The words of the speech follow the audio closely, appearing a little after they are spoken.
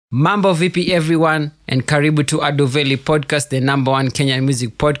Mambo vipi everyone, and karibu to Adoveli Podcast, the number one Kenyan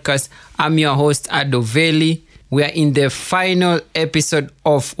music podcast. I'm your host Adoveli. We are in the final episode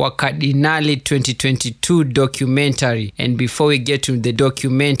of Wakadinali 2022 documentary. And before we get to the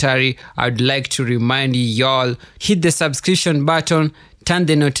documentary, I'd like to remind y'all, hit the subscription button, turn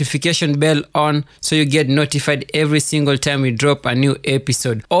the notification bell on so you get notified every single time we drop a new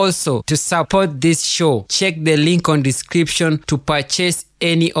episode. Also, to support this show, check the link on description to purchase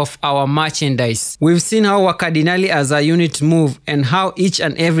any of our merchandise. We've seen how Wakadinali as a unit move and how each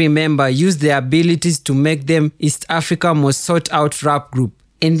and every member use their abilities to make them East Africa's most sought out rap group.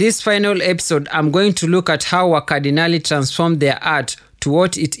 In this final episode, I'm going to look at how Wakadinali transformed their art to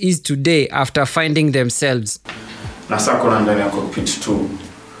what it is today after finding themselves. Na sasa kuna ndani ya Cockpit 2,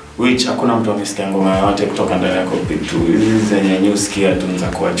 which hakuna mtu amesikia ngoma yote kutoka ndani ya Cockpit 2. Hizi zenye new sikia tunza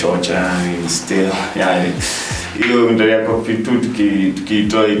kuachocha, yani still, yani hiyo ndani ya Cockpit 2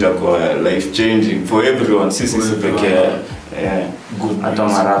 tukitoa itakuwa life changing for everyone. Sisi pekee good, hata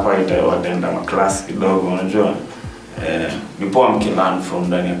marapa wataenda class kidogo, unajua ni poa mkilearn from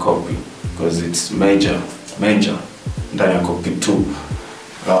ndani ya Cockpit because it's major ndani ya Cockpit 2.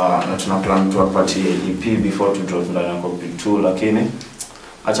 Na tunaplan tuwapatie EP before to drop ndani ya Cockpit 2, lakini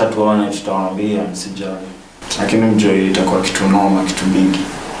acha tuone, tutawaambia msijali, lakini mjoi itakuwa kitu noma, kitu big.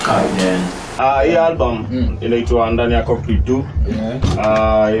 Hii album inaitwa ndani ya Cockpit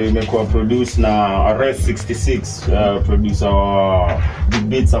 2. Imekuwa produced na RS66, producer wa Big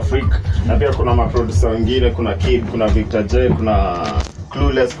Beats Africa, na pia kuna maproducer wengine, kuna Kid, kuna Victor J, kuna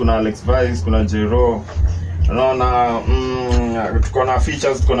Clueless, kuna Alex Vice, kuna Jero. Unaona, tuko na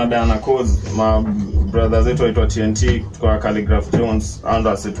features, tuko na Diana Cause, ma brothers wetu waitwa TNT, tuko na Calligraph Jones, and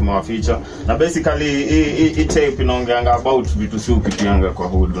asset tumewa feature. Na basically hii tape inaongeanga about vitu si upitianga kwa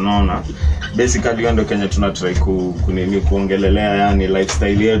hood, unaona. Basically ndio Kenya tuna try kuongelelea, yani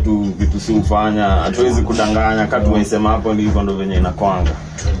lifestyle yetu, vitu si ufanya, hatuwezi kudanganya, kama tumesema hapo ndivyo ndio venye inakwanga.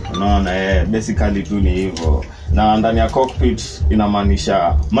 Unaona, basically tu ni hivyo. Na ndani ya Cockpit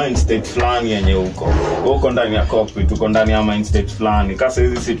inamaanisha mind state fulani yenye uko ndani ya Cockpit, uko ndani ya mind state fulani. Kasa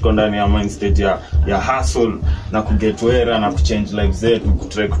hizi si tuko ndani ya mind state ya hustle na kuget wera na kuchange lives zetu,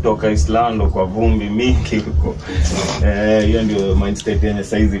 kutoka Islando kwa vumbi mingi huko. Hiyo ndio mind state yenye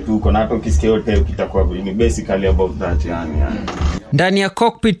saizi tuko, na hata ukisikia yote kitakuwa ni basically about that, yani. Ndani ya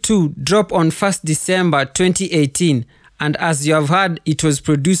Cockpit 2 drop on 1st December 2018. And as you have heard, it was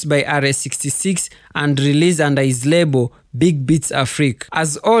produced by RS66 and released under his label, Big Beats Africa.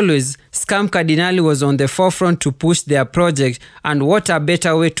 As always, Scam Cardinali was on the forefront to push their project, and what a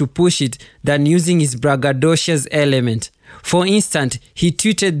better way to push it than using his braggadocious element. For instance, he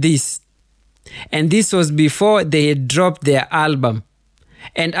tweeted this, and this was before they had dropped their album.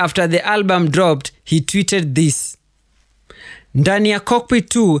 And after the album dropped, he tweeted this. Ndani ya Cockpit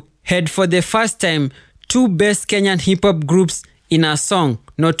 2 had for the first time 2 best Kenyan hip-hop groups in a song,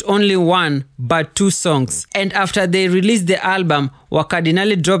 not only one, but 2 songs. And after they released the album,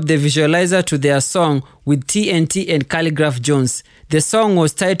 Wakadinali dropped the visualizer to their song with TNT and Calligraph Jones. The song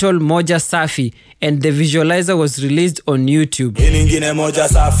was titled Moja Safi, and the visualizer was released on YouTube.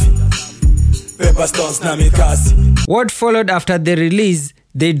 What followed after the release,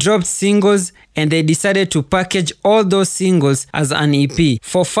 they dropped singles, and they decided to package all those singles as an EP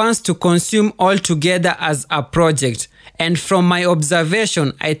for fans to consume all together as a project. And from my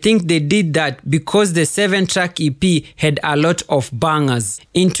observation, I think they did that because the 7-track EP had a lot of bangers.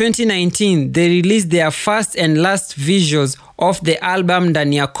 In 2019, they released their first and last visuals of the album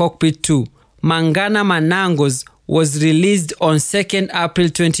Ndani ya Cockpit 2. Mangana Manangos was released on 2nd April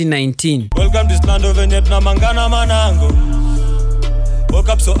 2019. Welcome to Islando Venet na Mangana Manango. Woke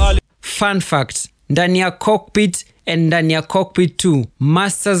up so early. Fun fact, Ndani ya Cockpit and Ndani ya Cockpit 2,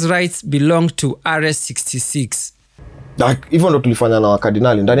 masters rights belong to RS66. Hivyo ndo tulifanya na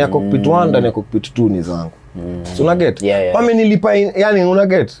Wakadinali. Ndani ya Cockpit 1, Ndani ya Cockpit 2 ni zangu. So una get? Yeah. Wamenilipa, yani una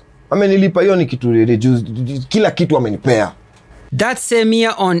get? Wamenilipa, hiyo ni kitu kila kitu wamenipea. That same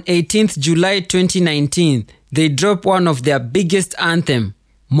year on 18th July 2019, they dropped one of their biggest anthem,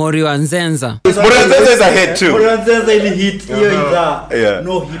 Morio Nzenza. Morio Nzenza is a hit too. Morio Nzenza ili hit hiyo idha.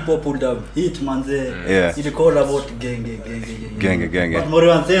 No hip hop would have hit manze. Ili call about gang. But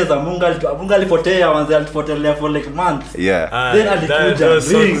Morio Nzenza Munga alipotea manze, alipotelea for like months. Then alikuja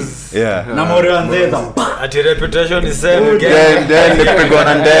brings. Na Morio Nzenza. Ati reputation is same then nikapigwa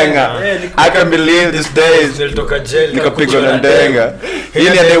na ndenga. I can believe these days. Nilitoka jail nikapigwa na ndenga.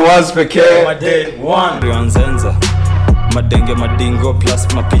 Hili they was pekee. Morio Nzenza. Madenge madingo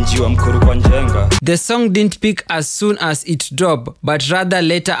plus mapinjiwa mkuru kwa njenga. The song didn't peak as soon as it dropped, but rather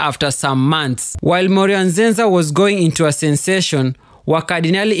later after some months. While Morio Nzenza was going into a sensation,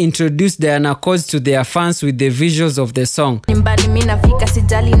 Wakadinali introduced Diana Codes to their fans with the visuals of the song.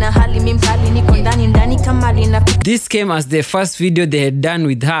 This came as the first video they had done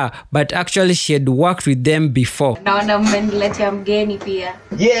with her, but actually she had worked with them before.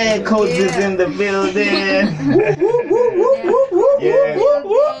 Yeah, Codes is in the building.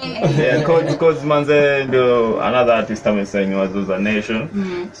 Yeah, Codes manze ndio another artist amesainia Wazuza Nation.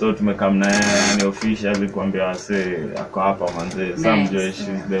 So tumekam na ni officially kuambia wase ako hapa manze. Some Joy, she's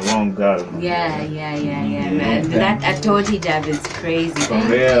the one girl. Yeah. Man. That Atoti dub is crazy. For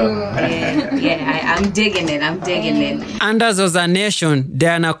real. I'm digging it. Under Zoza Nation,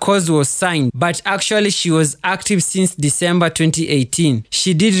 Diana Codes was signed, but actually she was active since December 2018.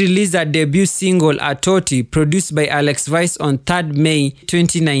 She did release her debut single Atoti, produced by Alex Vice on 3rd May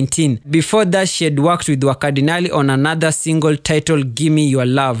 2019. Before that, she had worked with Wakadinali on another single titled Gimme Your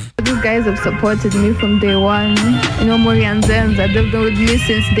Love. These guys have supported me from day one. You know, Mori and Zenza, they've been with me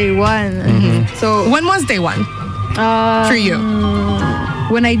since day one. So when was day one for you?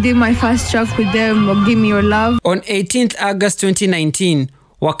 When I did my first track with them, Give Me Your Love. On 18th August 2019,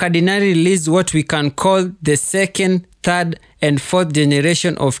 Wakadinali released what we can call the second, third, and fourth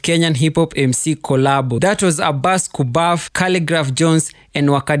generation of Kenyan hip-hop MC collabo. That was Abbas Kubaf, Calligraph Jones, and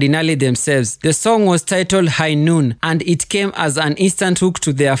Wakadinali themselves. The song was titled High Noon, and it came as an instant hook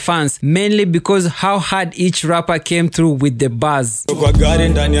to their fans, mainly because how hard each rapper came through with the bars.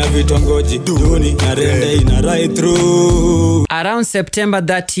 Around September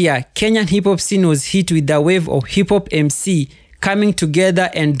that year, Kenyan hip-hop scene was hit with a wave of hip-hop MC coming together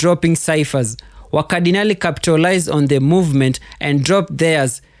and dropping cyphers. Wakadinali capitalized on the movement and dropped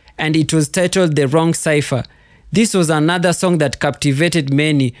theirs, and it was titled The Wrong Cypher. This was another song that captivated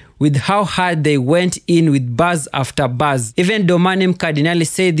many with how hard they went in with bars after bars. Even Domani Mkadinali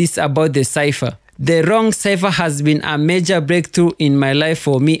said this about the cypher. The Wrong Cypher has been a major breakthrough in my life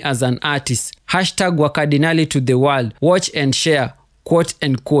for me as an artist. Hashtag Wakadinali to the world. Watch and share. Quote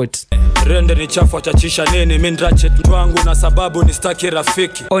and quote. On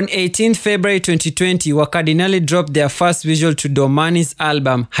 18th February 2020, Wakadinali dropped their first visual to Domani's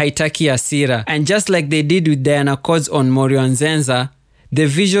album, Haitaki Asira. And just like they did with Diana Codes on Morio Nzenza, the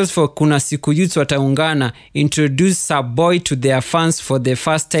visuals for Kuna Siku Youths Wataungana introduced Saboy to their fans for the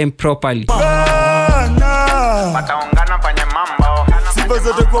first time properly.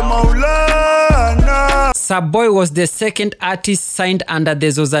 Saboy was the second artist signed under the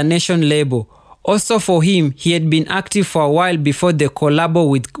Zoza Nation label. Also for him, he had been active for a while before the collabo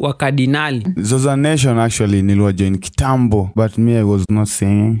with Wakadinali. Zoza Nation actually niliwa join kitambo, but me I was not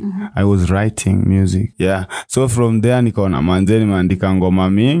singing. I was writing music. Yeah. So from there nikaona manzeni maandika ngoma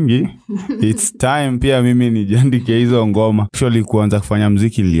mingi. It's time pia mimi nijiandike hizo ngoma. Actually kuanza kufanya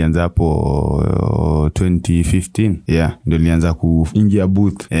muziki nilianza hapo 2015. Yeah, ndio nilianza kuingia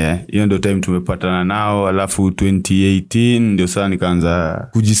booth. Yeah, hiyo ndio time tumepatana nao, alafu 2018 ndio sasa nikaanza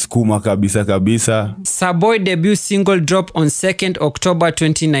kujisukuma kabisa. Saboy debut single dropped on 2nd October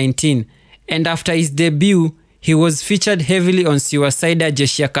 2019, and after his debut, he was featured heavily on Siwasaida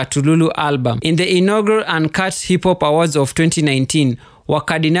Jeshia Katululu album. In the inaugural Uncut Hip Hop Awards of 2019,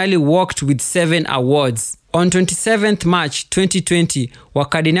 Wakadinali walked with 7 awards. On 27th March 2020,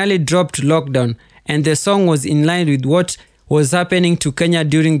 Wakadinali dropped Lockdown, and the song was in line with what was happening to Kenya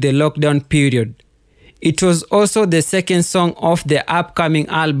during the lockdown period. It was also the second song off the upcoming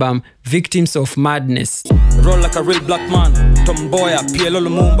album, Victims of Madness. Roll like a real black man, Tomboya, PLO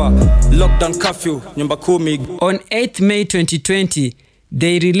Lumumba, lockdown curfew, nyumba kumi. On 8th May 2020,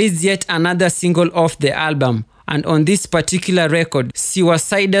 they released yet another single off the album, and on this particular record,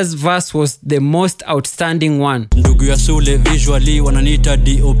 Siwasaida's verse was the most outstanding one. Ndugu ya Sule visually wananiita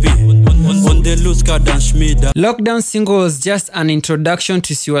DOP. On the loose card and Schmida. Lockdown single was just an introduction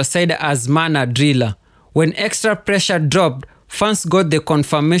to Siwasaida as man a driller. When Extra Pressure dropped, fans got the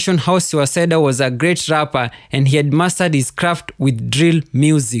confirmation how Siwasaida was a great rapper and he had mastered his craft with drill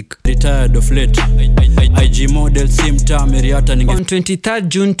music. Retired of late. IG model On 23rd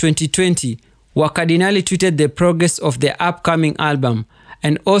June 2020, Wakadinali tweeted the progress of the upcoming album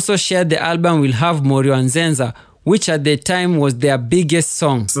and also shared the album will have Morio Nzenza, which at the time was their biggest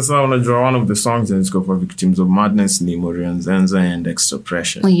song. Sasa unajua one of the songs in scope for Victims of Madness ni Morio Nzenza and Extra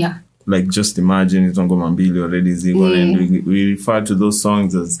Pressure. Oh yeah. Like just imagine it's ngoma mbili already ziko and we refer to those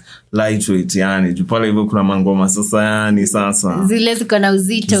songs as lightweight yani jupale hivyo kuna mangoma sasa yani sasa zile ziko na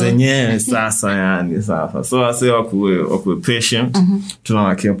uzito zenyewe sasa yani sasa so ase wakwe patient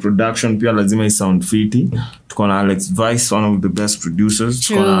tunawakia production pia lazima i sound fiti tuko na Alex Vice, one of the best producers.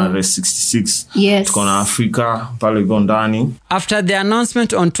 Tuko na RS66. Yes. Tuko na Africa pale Gondani. After the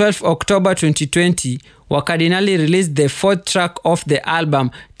announcement on 12 October 2020, Wakadinali released the 4th track of the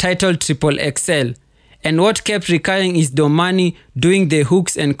album titled Triple XL. And what kept recurring is Domani doing the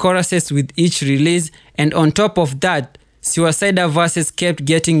hooks and choruses with each release, and on top of that, Suicida verses kept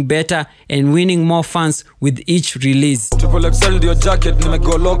getting better and winning more fans with each release. The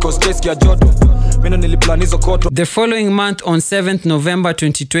following month, on 7th November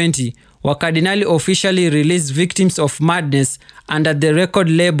 2020, Wakadinali officially released Victims of Madness under the record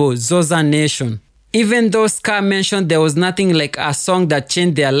label Zoza Nation. Even though Ska mentioned there was nothing like a song that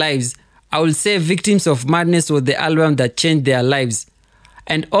changed their lives, I will say Victims of Madness was the album that changed their lives.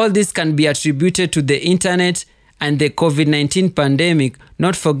 And all this can be attributed to the internet and the COVID-19 pandemic,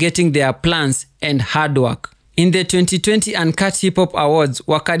 not forgetting their plans and hard work. In the 2020 Uncut Hip Hop Awards,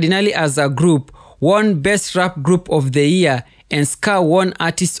 Wakadinali as a group won Best Rap Group of the Year, and Ska won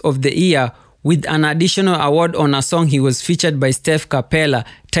Artist of the Year with an additional award on a song he was featured by Steph Capella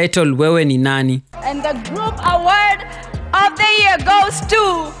titled Wewe Ni Nani. And the group award of the year goes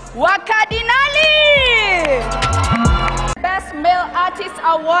to Wakadinali! Best Male Artist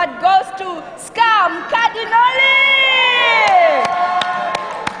Award goes to Ska Mkadinali!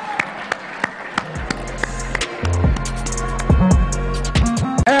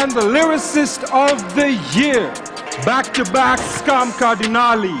 And the Lyricist of the Year, back-to-back Ska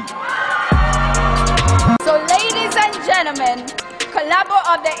Mkadinali. So ladies and gentlemen, Collabo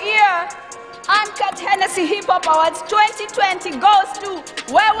of the Year, Uncut Hennessy Hip Hop Awards 2020 goes to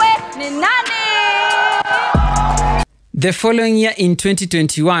Wewe Ni Nani! The following year in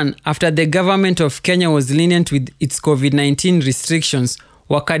 2021, after the government of Kenya was lenient with its COVID-19 restrictions,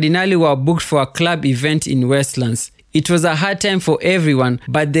 Wakadinali were booked for a club event in Westlands. It was a hard time for everyone,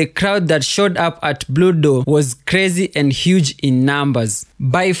 but the crowd that showed up at Blue Door was crazy and huge in numbers.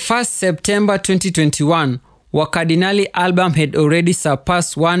 By 1st September 2021, Wakadinali album had already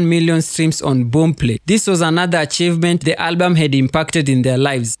surpassed 1 million streams on Boomplay. This was another achievement the album had impacted in their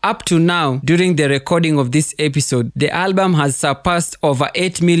lives. Up to now, during the recording of this episode, the album has surpassed over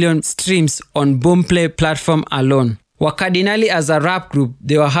 8 million streams on Boomplay platform alone. Wakadinali as a rap group,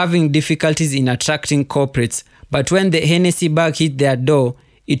 they were having difficulties in attracting corporates, but when the Hennessy bag hit their door,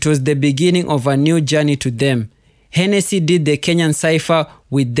 it was the beginning of a new journey to them. Hennessy did the Kenyan Cypher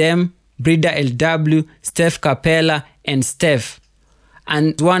with them, Brida LW, Steph Capella, and Steph.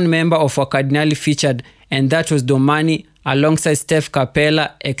 And one member of Wakadinali featured, and that was Domani, alongside Steph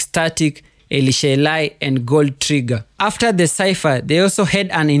Capella, Ecstatic, Elishelai, and Gold Trigger. After the Cypher, they also had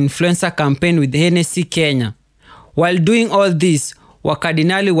an influencer campaign with Hennessy Kenya. While doing all this,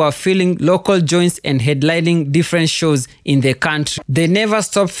 Wakadinali were filling local joints and headlining different shows in the country. They never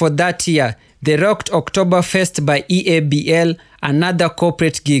stopped for that year. They rocked Oktoberfest by EABL, another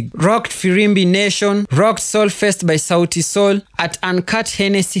corporate gig. Rocked Firimbi Nation, rocked Soulfest by Sauti Sol. At Uncut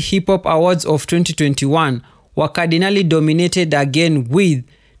Hennessy Hip Hop Awards of 2021, Wakadinali dominated again with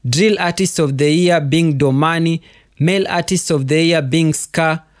Drill Artist of the Year being Domani, Male Artist of the Year being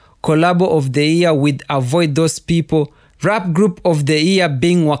Ska, Collabo of the Year with Avoid Those People, Rap Group of the Year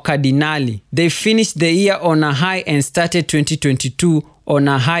being Wakadinali. They finished the year on a high and started 2022 on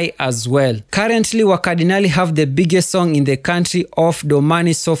a high as well. Currently, Wakadinali have the biggest song in the country off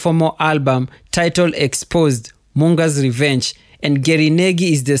Domani's sophomore album titled Exposed, Munga's Revenge, and Geri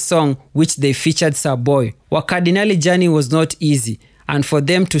Negi is the song which they featured Saboy. Wakadinali journey was not easy, and for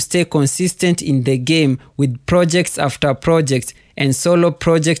them to stay consistent in the game with projects after projects and solo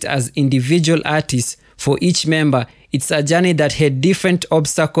projects as individual artists for each member, it's a journey that had different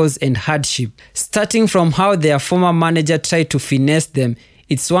obstacles and hardship. Starting from how their former manager tried to finesse them,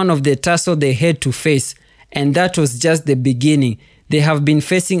 it's one of the tussles they had to face, and that was just the beginning. They have been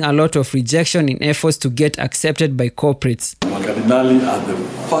facing a lot of rejection in efforts to get accepted by corporates. Wakadinali are the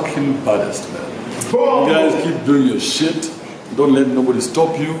fucking baddest, man. You guys keep doing your shit. Don't let nobody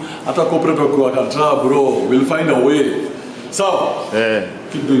stop you. After corporate work, bro, we'll find a way. So,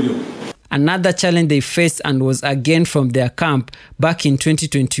 keep doing you. Another challenge they faced, and was again from their camp back in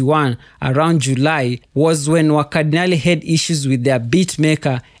 2021 around July, was when Wakadinali had issues with their beat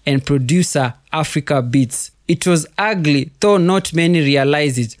maker and producer Africa Beats. It was ugly, though not many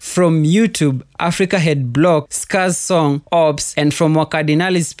realized it. From YouTube, Africa had blocked Ska's song Ops, and from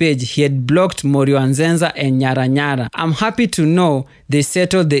Wakadinali's page, he had blocked Morio Anzenza and Nyara Nyara. I'm happy to know they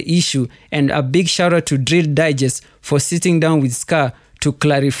settled the issue, and a big shout out to Drill Digest for sitting down with Ska to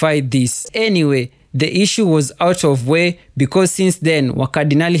clarify this. Anyway, the issue was out of way because since then,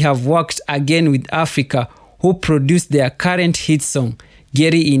 Wakadinali have worked again with Africa, who produced their current hit song,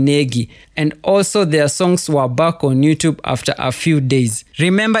 Geri Negi, and also their songs were back on YouTube after a few days.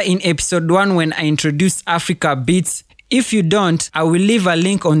 Remember in episode 1 when I introduced Africa Beats? If you don't, I will leave a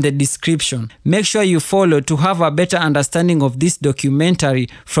link on the description. Make sure you follow to have a better understanding of this documentary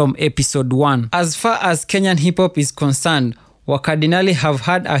from episode 1. As far as Kenyan hip-hop is concerned, Wakadinali have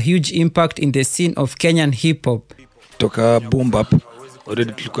had a huge impact in the scene of Kenyan hip-hop. Toka boom bap,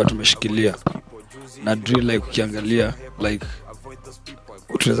 already tulikuwa tumeshikilia. Na drill like ukiangalia, like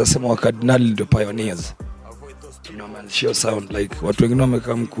tunaweza sema Wakadinali ndio pioneers. Sure sound like watu wengine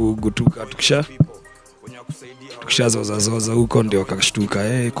wamekaa kugutuka tukishazoza huko ndio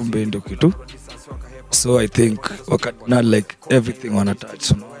wakashtuka kumbe ndio kitu. So I think not like everything wanna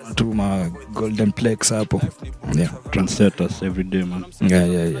touch to my golden plex hapo. Yeah, trendsetters every day, man.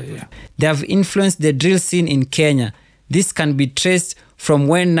 Yeah. They have influenced the drill scene in Kenya. This can be traced from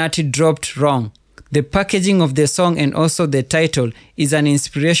when Natty dropped Wrong. The packaging of the song and also the title is an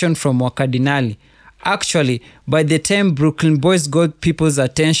inspiration from Wakadinali. Actually, by the time Brooklyn Boys got people's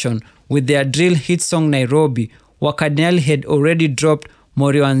attention with their drill hit song Nairobi, Wakadinali had already dropped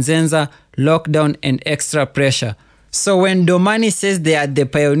Morio Anzenza, Lockdown and Extra Pressure. So when Domani says they are the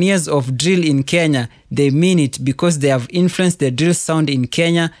pioneers of drill in Kenya, they mean it because they have influenced the drill sound in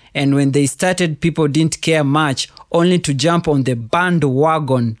Kenya, and when they started, people didn't care much, only to jump on the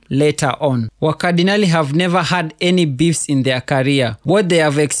bandwagon later on. Wakadinali have never had any beefs in their career. What they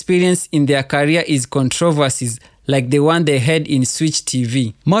have experienced in their career is controversies, like the one they had in Switch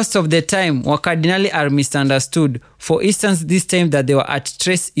TV. Most of the time, Wakadinali are misunderstood. For instance, this time that they were at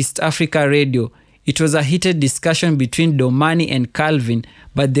Trace East Africa Radio, it was a heated discussion between Domani and Calvin,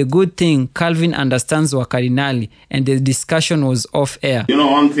 but the good thing, Calvin understands Wakadinali, and the discussion was off air. You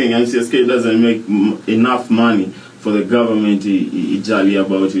know one thing, NCSK doesn't make enough money for the government ijali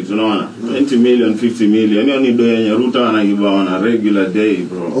about it. You know, 20 million, 50 million. You need to Ruta on a regular day,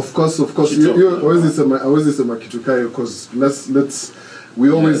 bro. Of course. You always say Makitukai, because we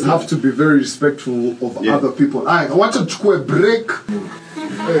always have to be very respectful of other people. I want to take a break.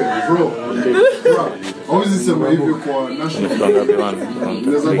 Hey, bro. Always say hivyo kwa national.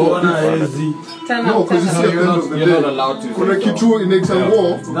 No, because you see at the end of the day, kuna kitu inaita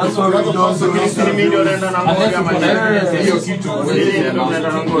war. That's why we don't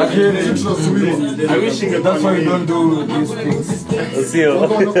That's why we don't do these things.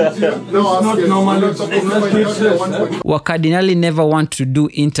 Wakadinali never want to do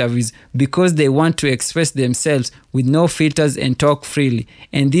interviews because they want to express themselves with no filters and talk freely.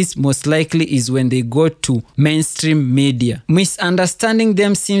 And this most likely is when they go to mainstream media. Misunderstanding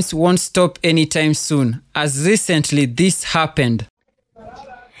them seems won't stop anytime soon, as recently this happened.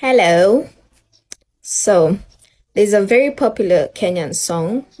 Hello. So, there's a very popular Kenyan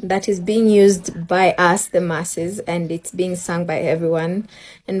song that is being used by us, the masses, and it's being sung by everyone,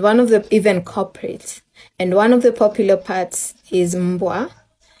 and one of the even corporate. And one of the popular parts is Mbwa,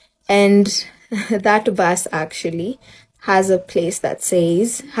 and that verse actually has a place that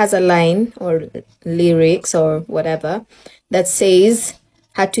says, has a line or lyrics or whatever that says,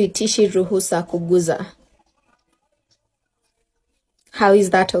 hatuitishi ruhusa kuguza. How is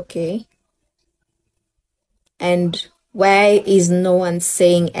that okay? And why is no one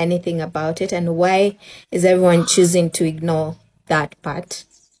saying anything about it? And why is everyone choosing to ignore that part?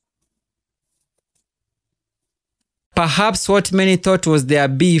 Perhaps what many thought was their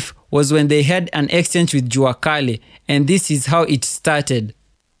beef was when they had an exchange with Jua Kali, and this is how it started.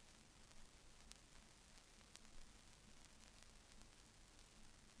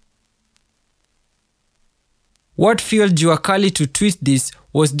 What fueled Jua Kali to tweet this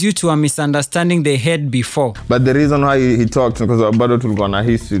was due to a misunderstanding they had before. But the reason why he talked because bado tulikuwa na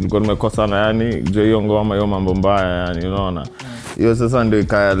history, tulikuwa tumekosana yani jo hiyo ngoma hiyo mambo mbaya yani unaona. Hiyo sasa ndio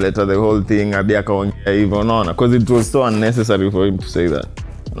ikaleta the whole thing hadi akaongea hivyo unaona, because it was so unnecessary for him to say that.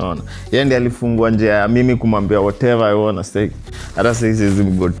 Unaona. Yeye ndiye alifungua njia ya mimi kumwambia whatever I want to say. Hata sisi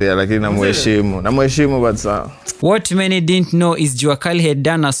zimgotea lakini namheshimu but what many didn't know is Jua Kali had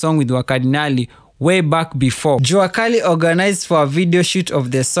done a song with Wakadinali way back before. Jua Kali organized for a video shoot of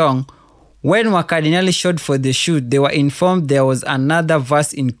the song. When Wakadinali showed for the shoot, they were informed there was another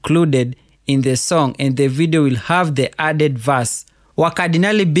verse included in the song and the video will have the added verse.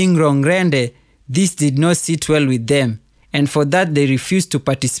 Wakadinali being Rongrende, this did not sit well with them, and for that they refused to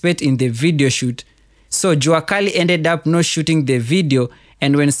participate in the video shoot. So Jua Kali ended up not shooting the video,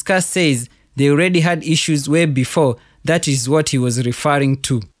 and when Ska says they already had issues way before, that is what he was referring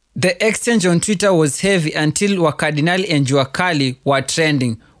to. The exchange on Twitter was heavy until Wakadinali and Jua Kali were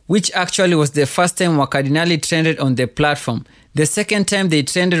trending, which actually was the first time Wakadinali trended on the platform. The second time they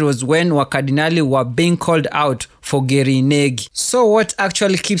trended was when Wakadinali were being called out for Geri Negi. So what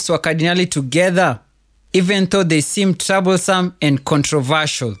actually keeps Wakadinali together, even though they seem troublesome and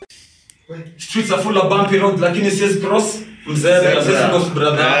controversial? streets are full of bumpy roads lakini siwezi cross mzebra siwezi cross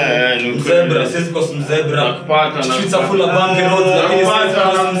brother mzebra siwezi cross mzebra streets are full of bumpy roads lakini siwezi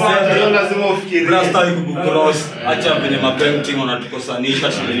cross mzebra lazima ufikirie brasta cross acha venye mapainting wanatukosanisha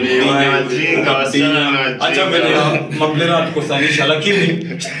acha venye maplera wanatukosanisha lakini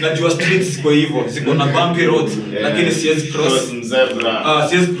najua streets ziko hivyo ziko na bumpy roads lakini siwezi cross mzebra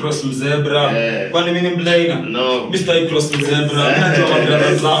siwezi cross mzebra kwani mimi ni mlaina no Mr. cross mzebra najua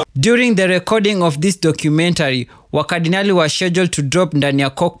maplera. During the recording of this documentary, Wakadinali was scheduled to drop ndani ya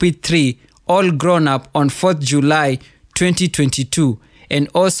Cockpit 3, All Grown Up, on 4th July 2022. And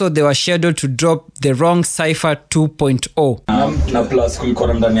also they were scheduled to drop The Wrong Cypher 2.0. Na plus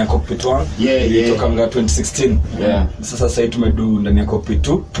kulikuwa ndani ya Cockpit 1. Ilitoka mga 2016. Sasa sasa tumedu ndani ya Cockpit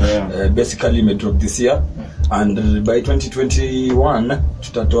 2. Basically ime drop this year. And by 2021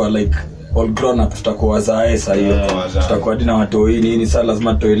 tutatoa like All Grown Up tutakuwa wazae sasa hiyo. Tutakuwa dina watoi nini sasa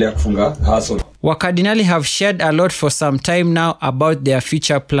lazima tuelea kufunga hustle. Wakadinali have shared a lot for some time now about their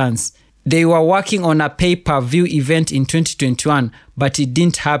future plans. They were working on a pay-per-view event in 2021, but it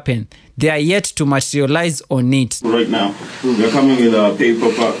didn't happen. They are yet to materialize on it. Right now, we are coming with a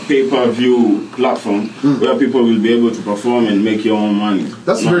pay-per-view platform where people will be able to perform and make your own money.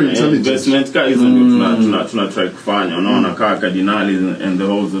 That's very intelligent. Investment ka hizo ndio tunatry kufanya. Unaona kaa Kadinali and the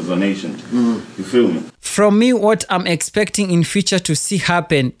whole as a nation. You feel me? From me, what I'm expecting in future to see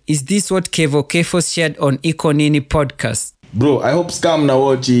happen is this what Kevo Kefos shared on Ikonini podcast. Bro, I hope Scam na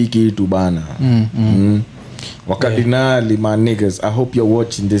watch hii kitu bana. Wakadinali my niggas, I hope you're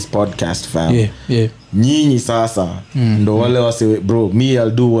watching this podcast fam. Nyinyi sasa ndo wale wase bro, me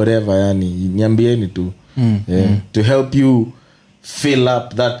I'll do whatever yani niambieni tu. To help you fill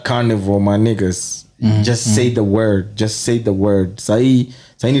up that carnival my niggas. Just say the word, just say the word. Sai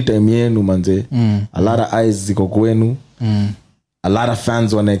ni time yenu manze. A lot of eyes ziko kwenu. A lot of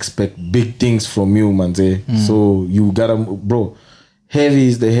fans wanna expect big things from you manze. So you gotta bro, heavy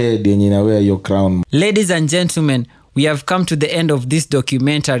is the head and you wear your crown. Ladies and gentlemen, we have come to the end of this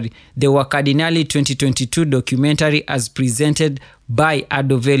documentary, the Wakadinali 2022 documentary as presented by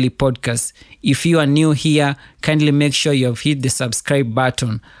Adoveli Podcast. If you are new here, kindly make sure you have hit the subscribe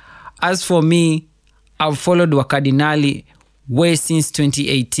button. As for me, I've followed Wakadinali way since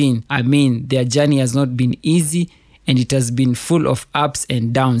 2018. I mean, their journey has not been easy and it has been full of ups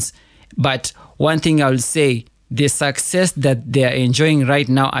and downs. But one thing I'll say, the success that they are enjoying right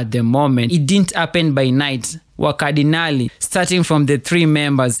now at the moment, it didn't happen by night. Wakadinali, starting from the 3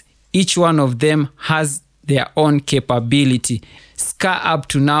 members, each one of them has their own capability. Ska up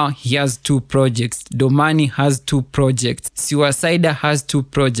to now, he has 2 projects. Domani has 2 projects. Suicida has 2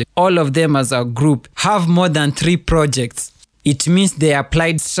 projects. All of them as a group have more than 3 projects. It means they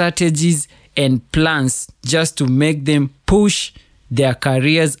applied strategies and plans just to make them push their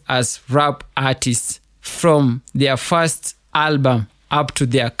careers as rap artists from their first album up to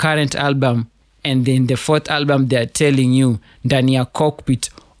their current album. And then the 4th album, they are telling you, ndani ya Cockpit,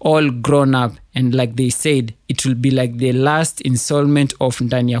 All Grown Up. And like they said, it will be like the last installment of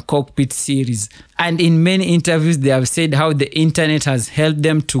ndani ya Cockpit series. And in many interviews, they have said how the internet has helped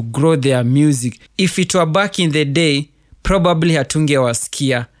them to grow their music. If it were back in the day, probably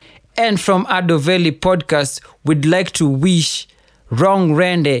hatungewasikia. And from Adoveli Podcast, we'd like to wish Wrong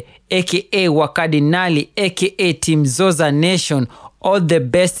Rende, aka Wakadinali, aka Team Zoza Nation, all the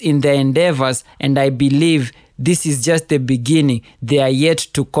best in their endeavors, and I believe this is just the beginning. They are yet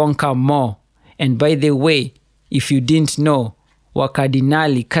to conquer more. And by the way, if you didn't know,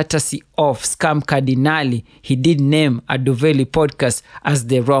 Wakadinali, courtesy of Scam Cardinali, he did name Adoveli Podcast as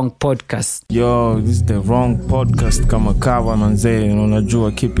the Wrong Podcast. Yo, this is the Wrong Podcast kama kawa manze,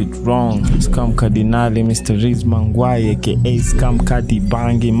 unajua keep it wrong. Scam Cardinali, Mr. Riz Mangwai, aka Scam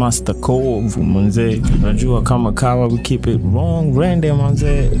Cadibangi, Master Cove manze, unajua kama kawa we keep it wrong. Rende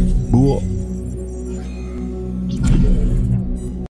manze, buo.